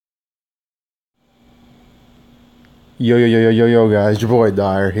Yo guys, your boy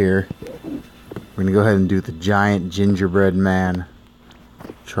Dyer here. We're gonna go ahead and do the giant gingerbread man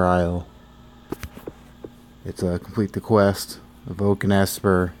trial. It's a complete the quest, evoke an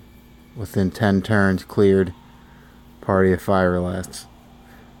Esper within 10 turns cleared, party of 5 or less.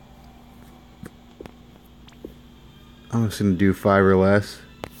 I'm just gonna do 5 or less.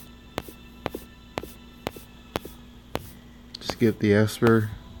 Skip the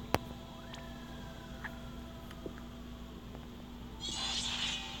Esper.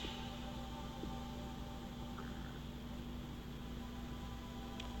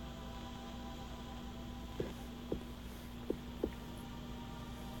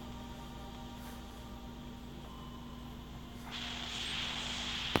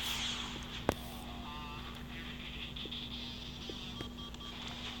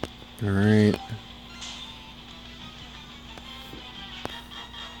 All right.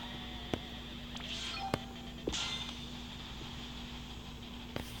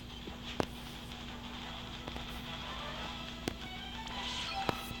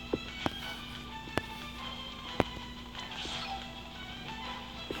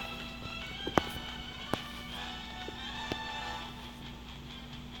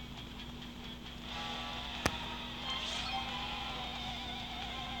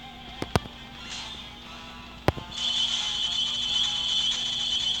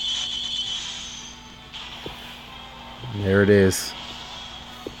 There it is.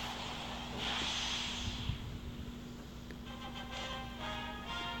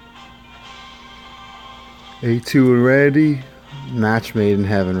 A2 and Randy. Match made in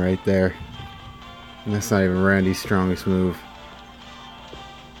heaven right there. And that's not even Randy's strongest move.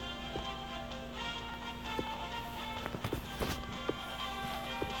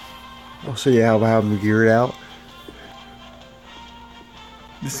 I'll show you how I have them geared out.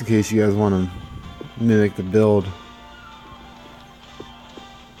 Just in case you guys want to mimic the build.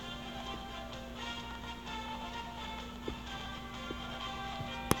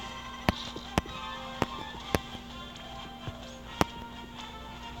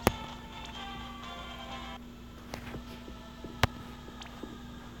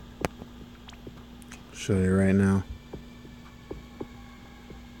 Show you right now.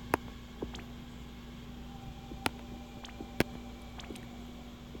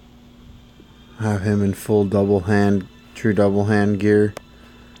 Have him in full double hand, true double hand gear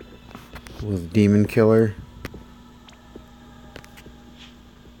with Demon Killer.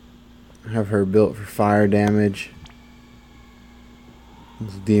 Have her built for fire damage.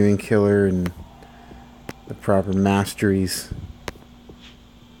 With Demon Killer and the proper masteries.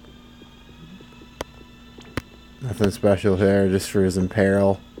 Nothing special here, just for his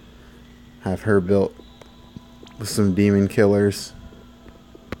imperil. Have her built with some Demon Killers.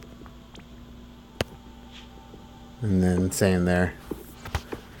 And then same there.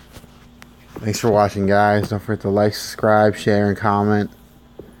 Thanks for watching, guys. Don't forget to like, subscribe, share, and comment.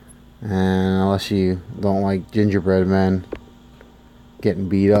 And unless you don't like gingerbread men getting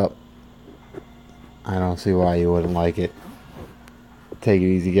beat up, I don't see why you wouldn't like it. Take it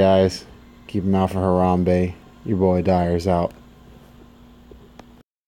easy, guys. Keep them out for Harambe. Your boy Dyer's out.